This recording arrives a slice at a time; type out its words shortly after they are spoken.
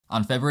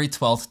On February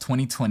 12,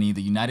 2020,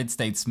 the United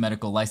States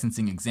Medical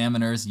Licensing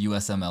Examiners,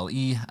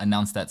 USMLE,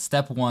 announced that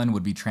Step 1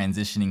 would be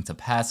transitioning to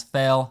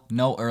pass-fail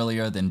no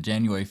earlier than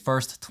January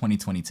 1st,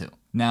 2022.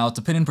 Now,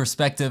 to put in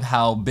perspective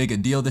how big a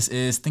deal this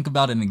is, think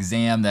about an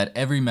exam that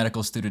every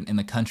medical student in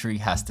the country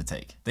has to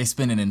take. They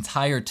spend an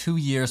entire 2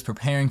 years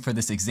preparing for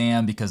this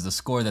exam because the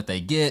score that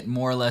they get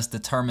more or less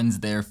determines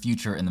their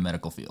future in the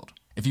medical field.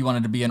 If you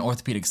wanted to be an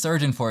orthopedic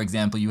surgeon, for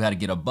example, you had to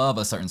get above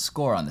a certain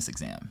score on this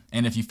exam.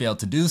 And if you failed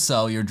to do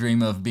so, your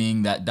dream of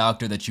being that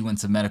doctor that you went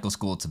to medical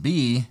school to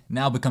be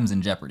now becomes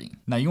in jeopardy.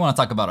 Now, you want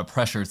to talk about a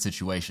pressured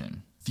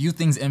situation. Few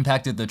things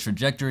impacted the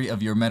trajectory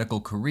of your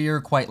medical career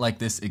quite like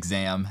this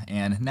exam,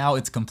 and now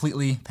it's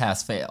completely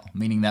pass-fail,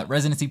 meaning that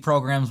residency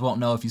programs won't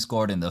know if you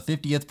scored in the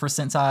 50th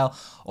percentile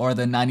or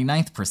the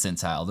 99th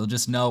percentile. They'll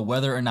just know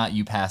whether or not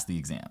you passed the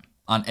exam.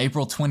 On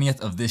April 20th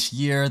of this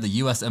year,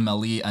 the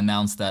USMLE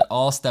announced that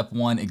all Step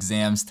 1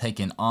 exams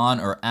taken on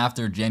or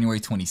after January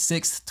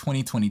 26,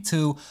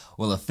 2022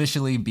 will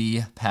officially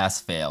be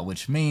pass-fail,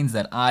 which means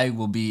that I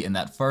will be in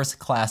that first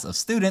class of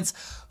students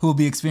who will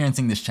be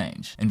experiencing this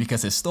change. And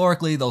because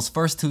historically, those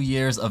first 2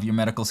 years of your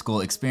medical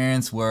school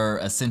experience were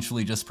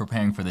essentially just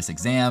preparing for this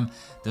exam,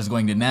 there's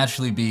going to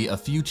naturally be a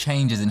few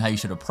changes in how you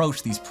should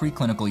approach these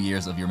preclinical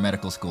years of your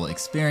medical school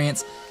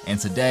experience, and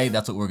today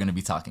that's what we're going to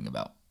be talking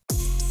about.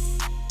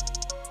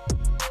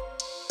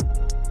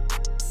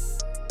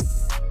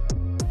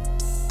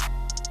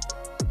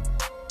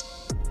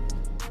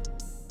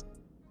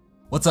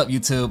 What's up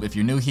YouTube? If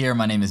you're new here,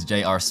 my name is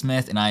J.R.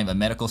 Smith and I am a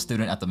medical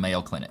student at the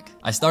Mayo Clinic.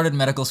 I started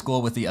medical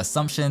school with the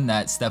assumption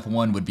that Step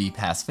 1 would be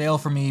pass-fail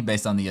for me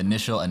based on the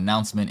initial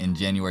announcement in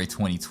January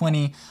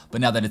 2020, but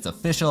now that it's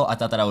official, I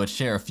thought that I would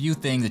share a few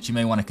things that you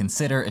may want to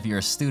consider if you're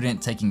a student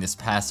taking this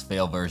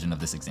pass-fail version of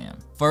this exam.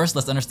 First,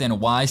 let's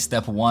understand why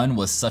Step 1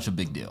 was such a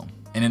big deal.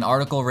 In an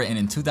article written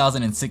in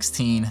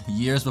 2016,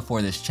 years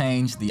before this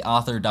change, the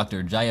author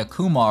Dr. Jaya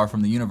Kumar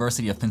from the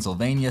University of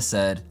Pennsylvania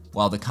said,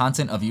 "While the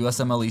content of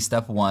USMLE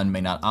Step 1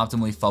 may not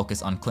optimally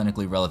focus on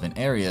clinically relevant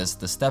areas,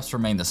 the steps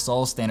remain the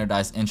sole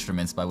standardized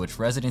instruments by which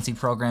residency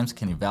programs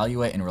can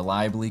evaluate and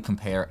reliably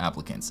compare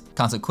applicants.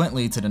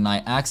 Consequently, to deny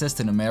access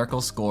to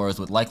numerical scores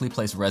would likely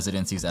place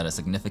residencies at a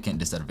significant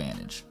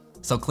disadvantage."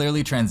 So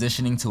clearly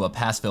transitioning to a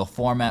pass-fail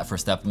format for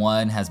Step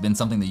 1 has been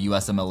something the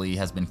USMLE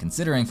has been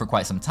considering for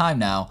quite some time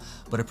now,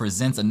 but it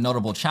presents a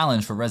notable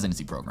challenge for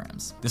residency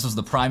programs. This was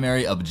the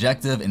primary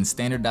objective and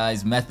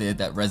standardized method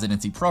that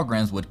residency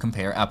programs would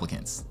compare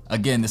applicants.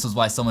 Again, this was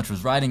why so much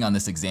was riding on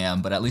this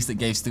exam, but at least it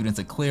gave students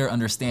a clear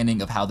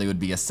understanding of how they would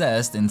be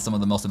assessed and some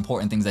of the most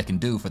important things they can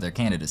do for their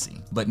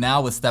candidacy. But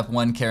now with Step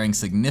 1 carrying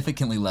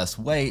significantly less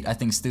weight, I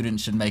think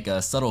students should make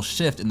a subtle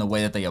shift in the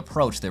way that they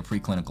approach their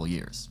preclinical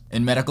years.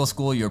 In medical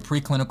school, your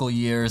preclinical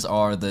years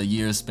are the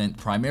years spent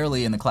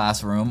primarily in the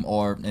classroom,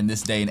 or in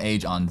this day and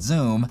age on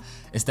Zoom,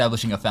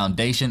 establishing a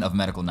foundation of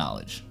medical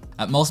knowledge.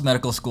 At most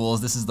medical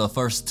schools, this is the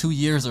first 2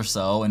 years or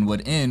so and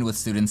would end with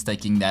students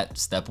taking that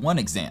Step 1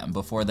 exam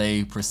before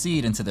they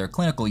proceed into their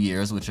clinical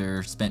years, which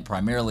are spent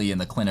primarily in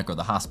the clinic or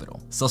the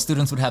hospital. So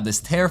students would have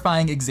this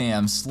terrifying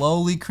exam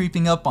slowly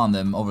creeping up on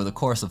them over the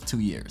course of 2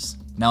 years.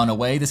 Now, in a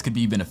way, this could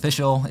be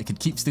beneficial. It could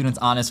keep students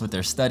honest with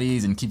their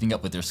studies and keeping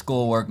up with their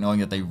schoolwork, knowing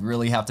that they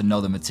really have to know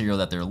the material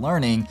that they're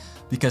learning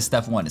because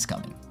Step 1 is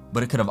coming.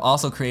 But it could have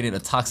also created a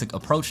toxic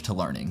approach to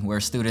learning, where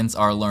students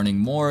are learning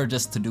more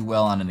just to do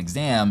well on an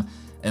exam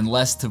and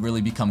less to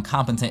really become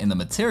competent in the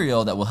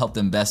material that will help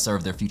them best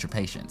serve their future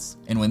patients.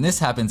 And when this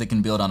happens, it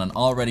can build on an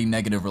already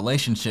negative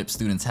relationship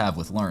students have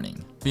with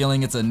learning,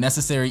 feeling it's a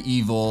necessary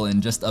evil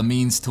and just a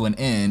means to an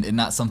end and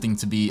not something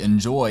to be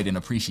enjoyed and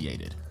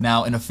appreciated.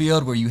 Now, in a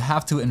field where you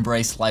have to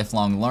embrace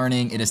lifelong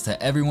learning, it is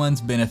to everyone's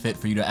benefit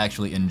for you to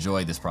actually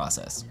enjoy this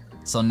process.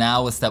 So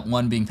now with Step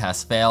 1 being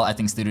pass-fail, I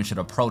think students should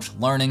approach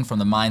learning from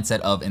the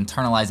mindset of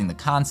internalizing the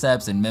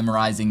concepts and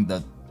memorizing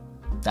the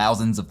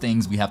thousands of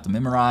things we have to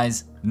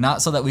memorize,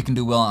 not so that we can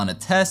do well on a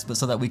test, but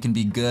so that we can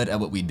be good at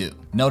what we do.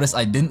 Notice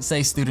I didn't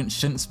say students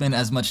shouldn't spend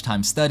as much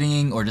time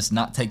studying or just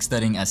not take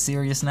studying as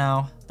serious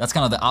now. That's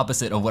kind of the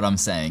opposite of what I'm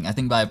saying. I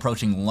think by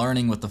approaching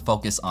learning with the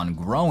focus on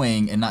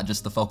growing and not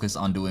just the focus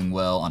on doing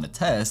well on a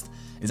test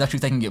is actually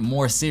taking it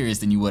more serious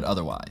than you would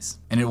otherwise.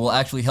 And it will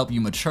actually help you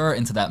mature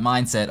into that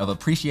mindset of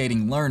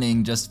appreciating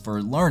learning just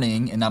for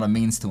learning and not a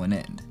means to an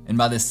end. And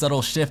by this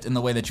subtle shift in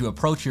the way that you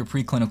approach your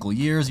preclinical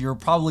years, you'll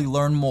probably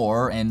learn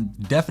more and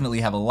definitely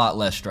have a lot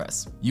less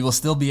stress. You will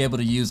still be able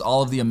to use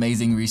all of the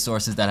amazing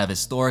resources that have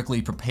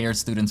historically prepared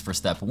students for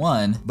Step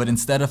 1, but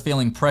instead of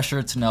feeling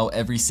pressure to know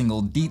every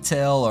single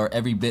detail or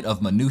every bit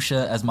of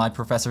minutia, as my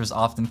professors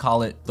often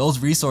call it, those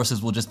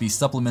resources will just be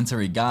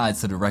supplementary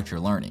guides to direct your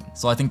learning.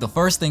 So I think the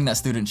first thing that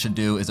students should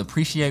do is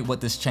appreciate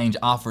what this change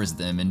offers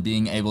them and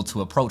being able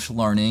to approach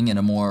learning in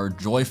a more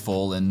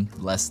joyful and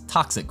less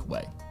toxic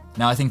way.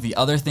 Now, I think the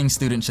other thing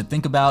students should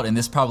think about, and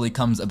this probably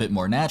comes a bit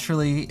more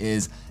naturally,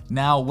 is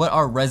now what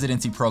are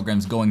residency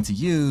programs going to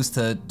use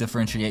to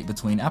differentiate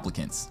between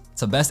applicants?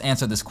 To best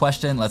answer this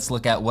question, let's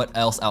look at what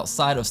else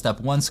outside of Step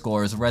 1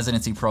 scores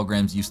residency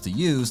programs used to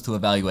use to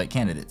evaluate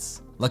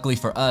candidates. Luckily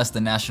for us,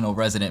 the National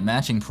Resident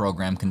Matching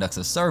Program conducts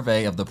a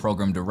survey of the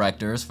program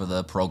directors for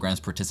the programs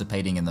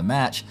participating in the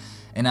match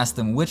and asks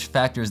them which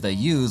factors they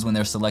use when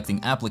they're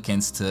selecting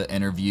applicants to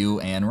interview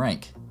and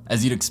rank.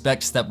 As you'd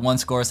expect, Step 1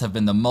 scores have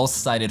been the most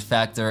cited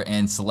factor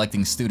in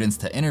selecting students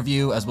to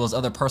interview, as well as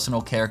other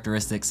personal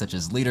characteristics such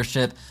as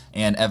leadership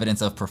and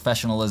evidence of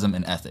professionalism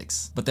and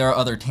ethics. But there are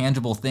other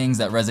tangible things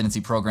that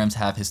residency programs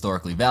have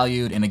historically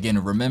valued, and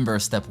again, remember,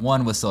 Step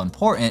 1 was so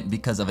important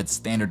because of its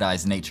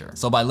standardized nature.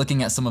 So by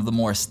looking at some of the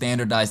more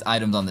standardized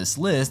items on this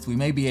list, we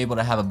may be able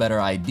to have a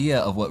better idea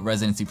of what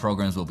residency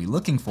programs will be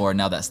looking for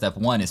now that Step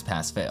 1 is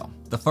pass-fail.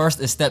 The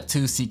first is Step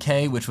 2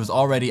 CK, which was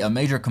already a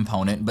major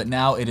component, but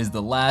now it is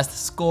the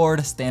last scored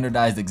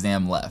standardized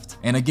exam left.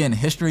 And again,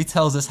 history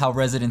tells us how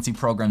residency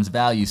programs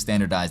value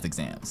standardized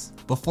exams.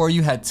 Before,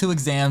 you had 2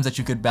 exams that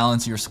you could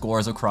balance your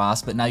scores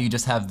across, but now you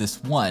just have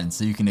this one,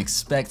 so you can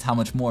expect how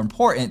much more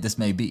important this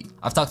may be.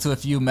 I've talked to a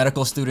few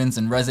medical students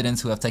and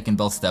residents who have taken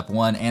both Step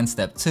 1 and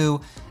Step 2,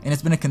 and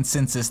it's been a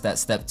consensus that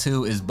Step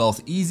 2 is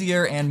both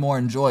easier and more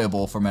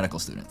enjoyable for medical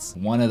students.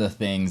 One of the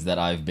things that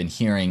I've been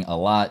hearing a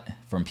lot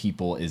from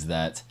people is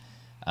that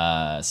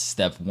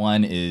Step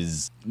 1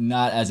 is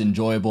not as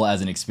enjoyable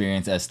as an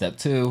experience as Step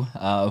 2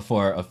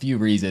 for a few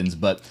reasons,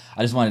 but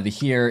I just wanted to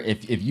hear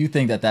if you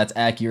think that that's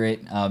accurate.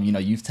 You know,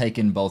 you've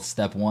taken both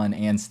Step 1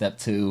 and Step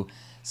 2,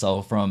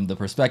 so from the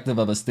perspective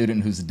of a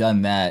student who's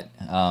done that,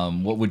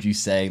 what would you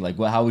say? Like,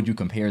 how would you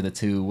compare the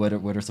two?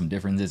 What are some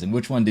differences, and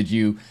which one did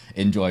you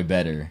enjoy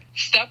better?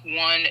 Step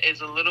 1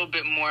 is a little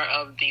bit more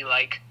of the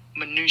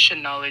minutia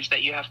knowledge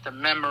that you have to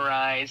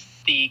memorize,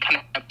 the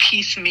kind of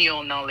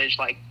piecemeal knowledge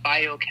like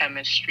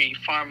biochemistry,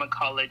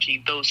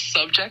 pharmacology, those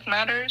subject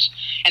matters.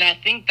 And I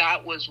think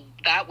that was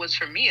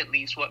for me at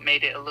least what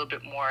made it a little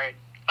bit more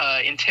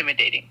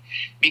intimidating,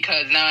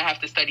 because now I have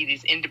to study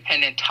these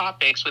independent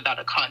topics without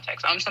a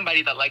context. I'm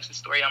somebody that likes a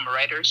story. I'm a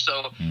writer,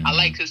 so I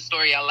like the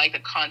story. I like the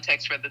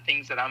context for the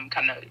things that I'm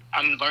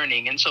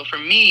learning. And so for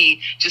me,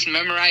 just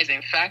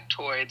memorizing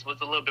factoids was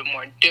a little bit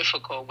more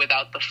difficult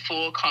without the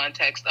full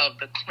context of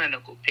the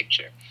clinical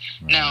picture.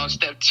 Right. Now,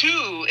 Step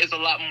 2 is a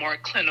lot more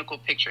clinical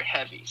picture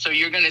heavy. So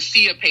you're going to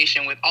see a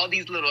patient with all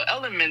these little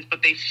elements,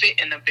 but they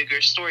fit in a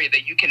bigger story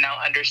that you can now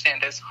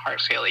understand as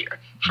heart failure,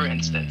 for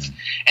instance.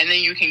 And then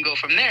you can go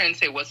from there and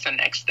say, what's the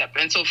next step?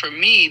 And so for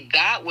me,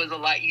 that was a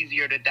lot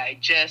easier to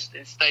digest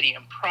and study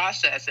and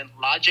process and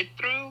logic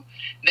through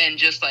than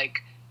just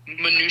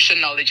minutia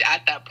knowledge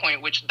at that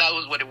point, which that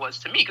was what it was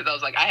to me, because I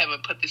was like, I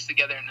haven't put this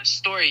together in a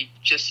story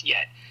just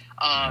yet.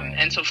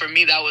 And so for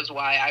me, that was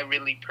why I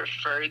really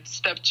preferred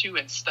Step 2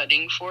 and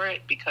studying for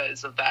it,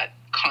 because of that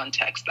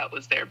context that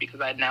was there,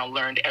 because I'd now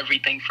learned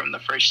everything from the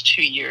first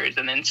 2 years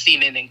and then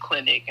seen it in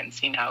clinic and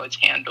seen how it's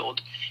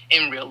handled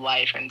in real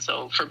life. And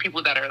so for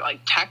people that are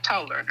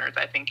tactile learners,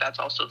 I think that's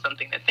also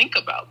something to think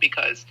about,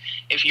 because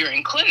if you're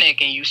in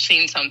clinic and you've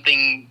seen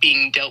something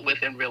being dealt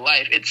with in real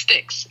life, it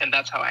sticks. And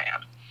that's how I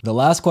am. The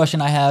last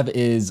question I have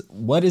is,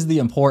 what is the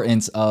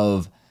importance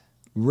of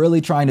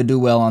really trying to do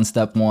well on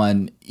Step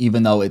 1,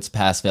 even though it's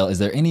pass-fail? Is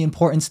there any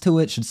importance to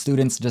it? Should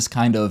students just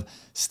kind of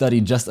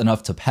study just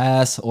enough to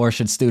pass, or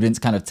should students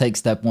kind of take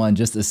Step 1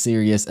 just as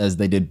serious as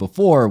they did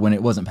before when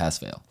it wasn't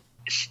pass-fail?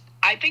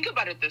 I think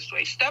about it this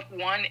way. Step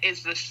 1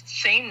 is the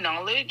same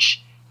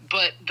knowledge,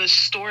 but the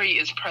story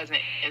is present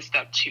in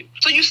Step 2.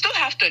 So you still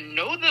have to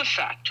know the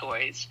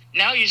factoids.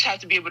 Now you just have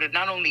to be able to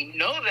not only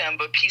know them,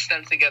 but piece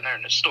them together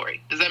in a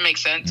story. Does that make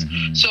sense?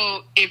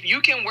 So if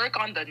you can work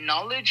on the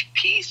knowledge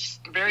piece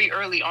very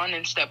early on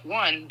in Step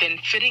 1, then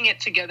fitting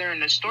it together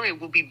in a story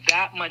will be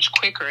that much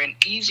quicker and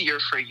easier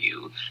for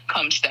you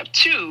come Step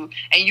 2.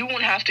 And you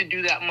won't have to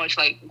do that much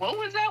what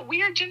was that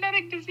weird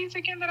genetic disease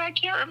again that I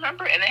can't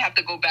remember? And they have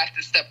to go back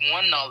to Step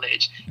 1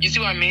 knowledge. You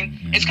see what I mean?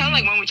 It's kind of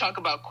like when we talk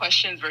about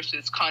questions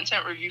versus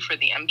content review for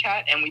the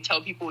MCAT, and we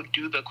tell people to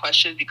do the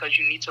questions because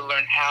you need to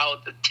learn how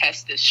the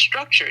test is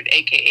structured,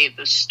 aka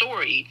the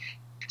story,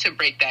 to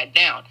break that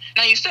down.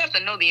 Now, you still have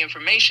to know the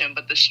information,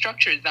 but the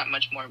structure is that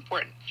much more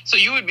important. So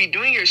you would be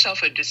doing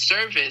yourself a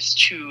disservice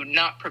to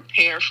not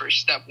prepare for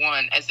Step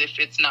 1 as if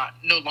it's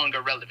no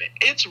longer relevant.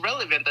 It's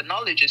relevant. The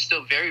knowledge is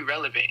still very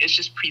relevant. It's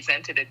just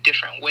presented a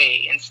different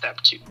way in Step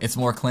 2. It's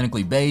more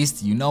clinically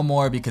based. You know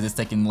more because it's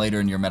taken later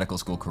in your medical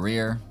school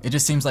career. It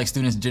just seems like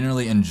students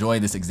generally enjoy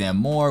this exam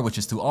more, which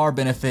is to our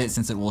benefit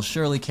since it will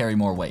surely carry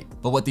more weight.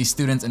 But what these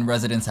students and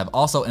residents have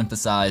also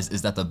emphasized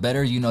is that the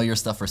better you know your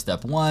stuff for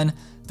Step 1,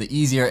 the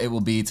easier it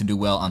will be to do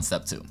well on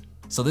Step 2.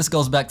 So this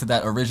goes back to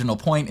that original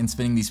point in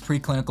spending these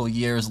preclinical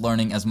years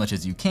learning as much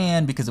as you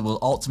can, because it will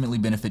ultimately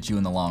benefit you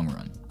in the long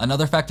run.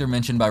 Another factor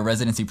mentioned by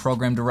residency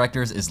program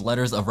directors is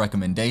letters of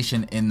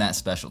recommendation in that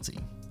specialty.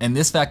 And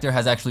this factor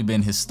has actually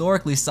been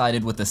historically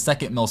cited with the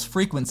second most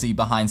frequency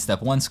behind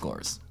Step 1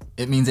 scores.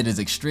 It means it is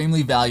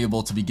extremely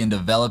valuable to begin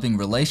developing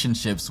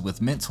relationships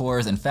with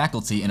mentors and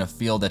faculty in a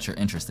field that you're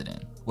interested in.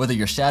 Whether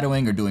you're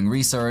shadowing or doing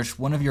research,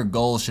 one of your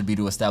goals should be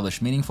to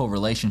establish meaningful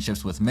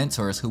relationships with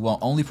mentors who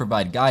won't only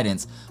provide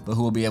guidance, but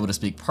who will be able to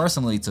speak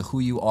personally to who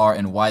you are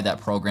and why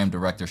that program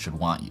director should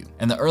want you.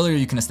 And the earlier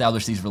you can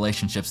establish these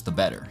relationships, the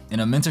better.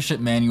 In a mentorship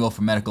manual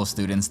for medical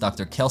students,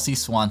 Dr. Kelsey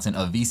Swanson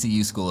of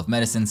VCU School of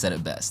Medicine said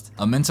it best.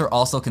 A mentor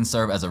also can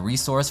serve as a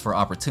resource for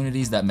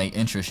opportunities that may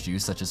interest you,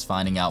 such as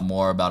finding out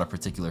more about a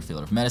particular field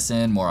of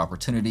medicine, more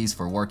opportunities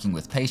for working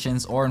with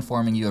patients, or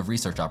informing you of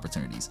research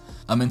opportunities.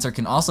 A mentor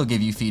can also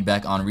give you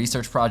feedback on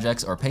research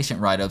projects or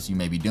patient write-ups you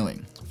may be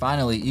doing.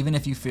 Finally, even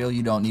if you feel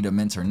you don't need a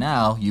mentor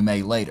now, you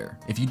may later.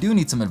 If you do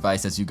need some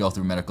advice as you go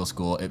through medical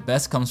school, it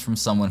best comes from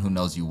someone who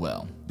knows you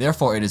well.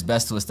 Therefore, it is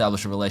best to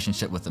establish a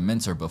relationship with a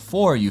mentor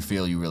before you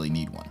feel you really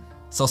need one.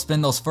 So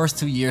spend those first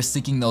 2 years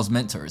seeking those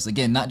mentors.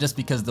 Again, not just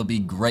because they'll be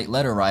great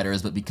letter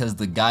writers, but because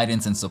the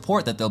guidance and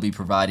support that they'll be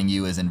providing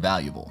you is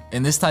invaluable.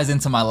 And this ties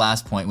into my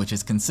last point, which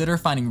is consider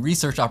finding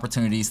research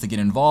opportunities to get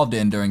involved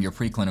in during your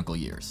preclinical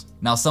years.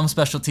 Now, some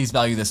specialties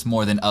value this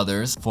more than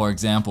others. For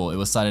example, it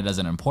was cited as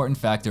an important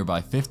factor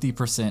by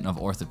 50% of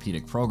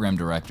orthopedic program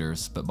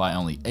directors, but by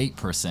only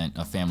 8%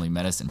 of family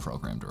medicine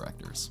program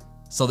directors.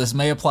 So this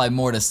may apply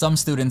more to some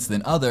students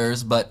than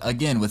others, but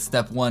again, with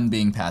step 1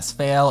 being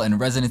pass-fail and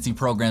residency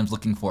programs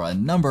looking for a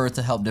number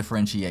to help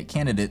differentiate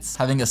candidates,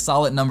 having a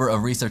solid number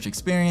of research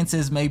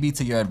experiences may be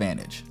to your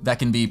advantage. That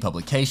can be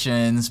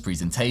publications,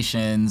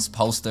 presentations,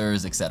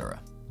 posters, etc.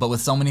 But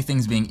with so many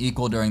things being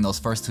equal during those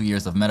first 2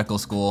 years of medical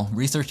school,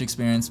 research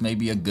experience may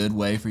be a good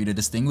way for you to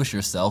distinguish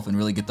yourself and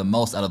really get the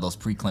most out of those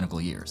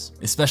preclinical years.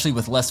 Especially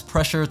with less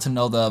pressure to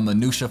know the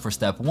minutia for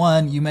step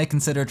 1, you may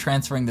consider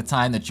transferring the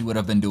time that you would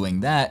have been doing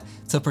that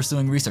to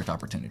pursuing research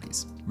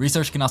opportunities.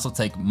 Research can also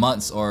take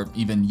months or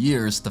even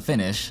years to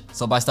finish,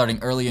 so by starting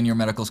early in your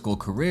medical school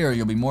career,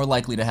 you'll be more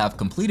likely to have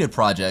completed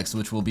projects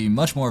which will be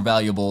much more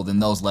valuable than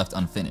those left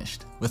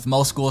unfinished. With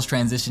most schools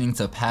transitioning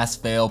to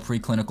pass-fail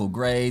preclinical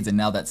grades, and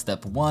now that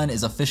step 1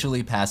 is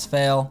officially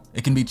pass-fail,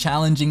 it can be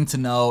challenging to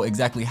know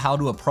exactly how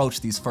to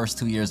approach these first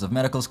 2 years of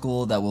medical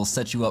school that will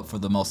set you up for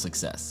the most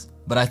success.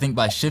 But I think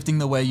by shifting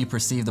the way you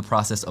perceive the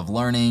process of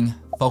learning,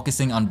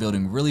 focusing on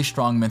building really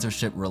strong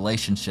mentorship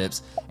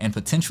relationships, and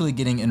potentially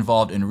getting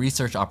involved in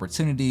research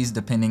opportunities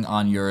depending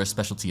on your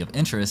specialty of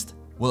interest,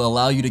 will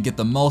allow you to get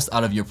the most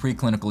out of your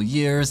preclinical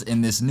years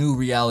in this new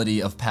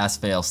reality of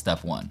pass-fail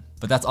step 1.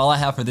 But that's all I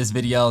have for this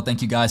video.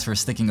 Thank you guys for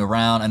sticking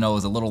around. I know it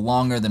was a little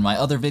longer than my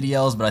other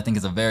videos, but I think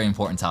it's a very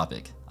important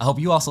topic. I hope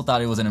you also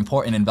thought it was an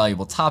important and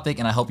valuable topic,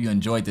 and I hope you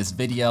enjoyed this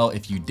video.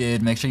 If you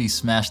did, make sure you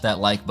smash that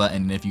like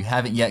button, and if you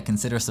haven't yet,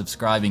 consider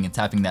subscribing and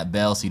tapping that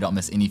bell so you don't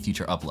miss any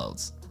future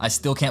uploads. I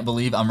still can't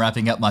believe I'm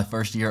wrapping up my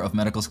first year of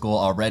medical school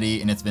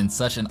already, and it's been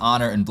such an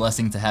honor and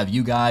blessing to have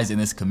you guys in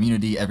this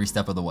community every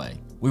step of the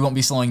way. We won't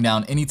be slowing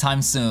down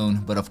anytime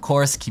soon, but of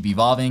course, keep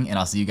evolving, and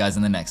I'll see you guys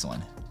in the next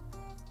one.